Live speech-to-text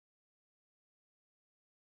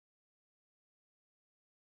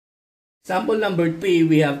Sample number 3,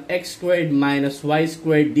 we have x squared minus y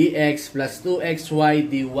squared dx plus 2xy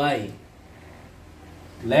dy.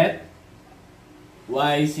 Let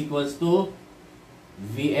y is equals to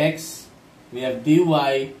vx. We have dy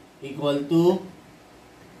equal to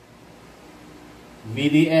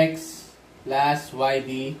vdx plus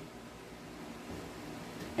yd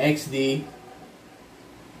xd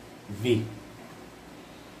v.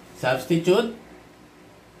 Substitute.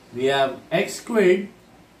 We have x squared.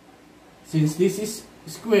 Since this is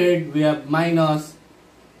squared, we have minus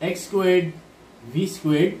x squared v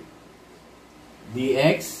squared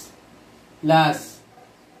dx plus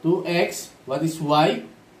 2x. What is y?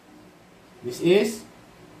 This is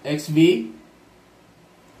xv.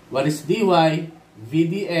 What is dy? V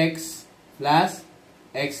dx plus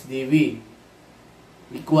x dv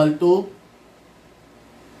equal to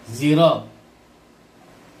 0.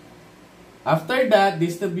 After that,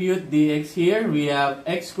 distribute dx here. We have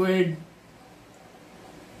x squared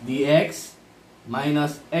dx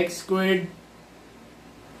minus x squared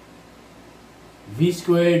v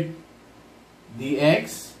squared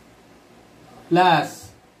dx plus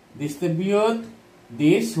distribute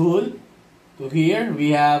this whole to here.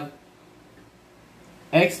 We have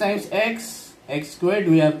x times x squared.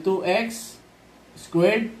 We have 2x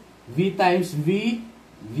squared, v times v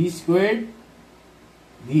squared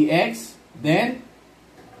dx. Then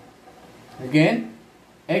again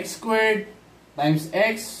x squared times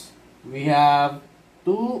x, we have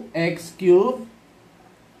 2x cubed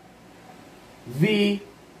v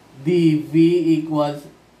dv equals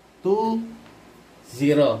to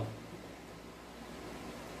 0.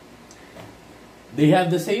 They have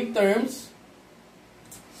the same terms.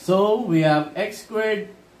 So we have x squared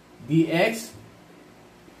dx.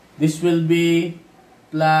 This will be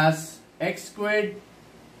plus x squared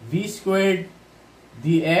v squared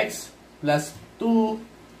dx plus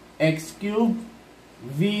 2x cubed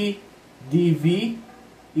v dv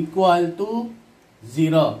equal to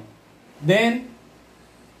 0. Then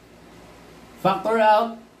factor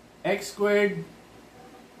out x squared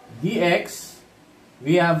dx.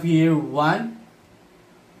 We have here 1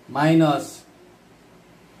 minus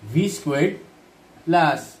v squared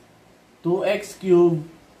plus 2x cubed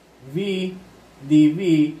v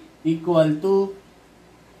dv equal to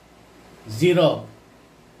 0.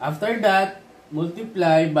 After that,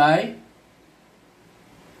 multiply by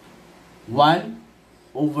 1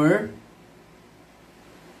 over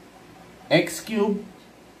x cubed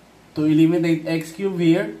to eliminate x cubed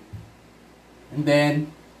here, and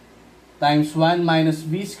then times 1 minus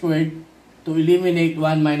v squared to eliminate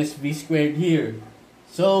 1 minus v squared here.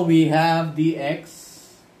 So we have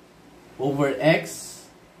dx over x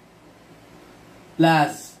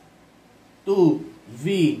plus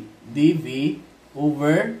 2v dv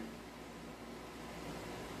over,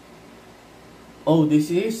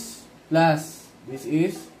 this is plus, this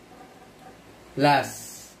is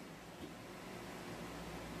plus.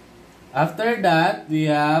 After that, we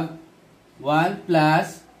have 1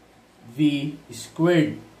 plus v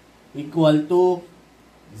squared equal to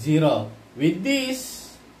 0. With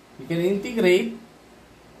this, we can integrate.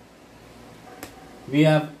 We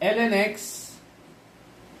have ln x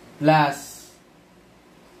plus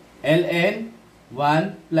ln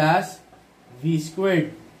 1 plus v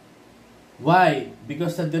squared. Why?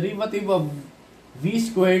 Because the derivative of v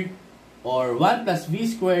squared or 1 plus v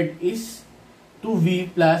squared is 2v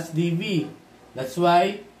plus dv. That's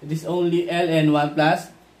why it is only ln 1 plus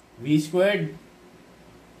v squared.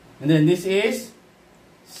 And then this is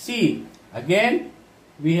c. Again,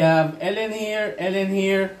 we have ln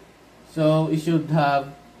here, so it should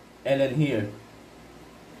have ln here.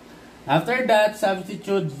 After that,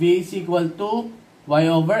 substitute v is equal to y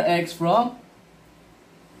over x from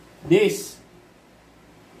this.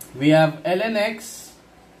 We have ln x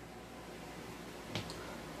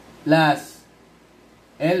plus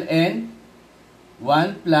ln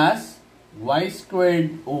 1 plus y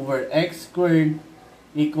squared over x squared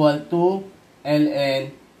equal to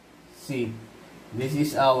ln c. This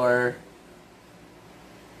is our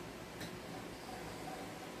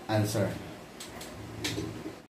answer.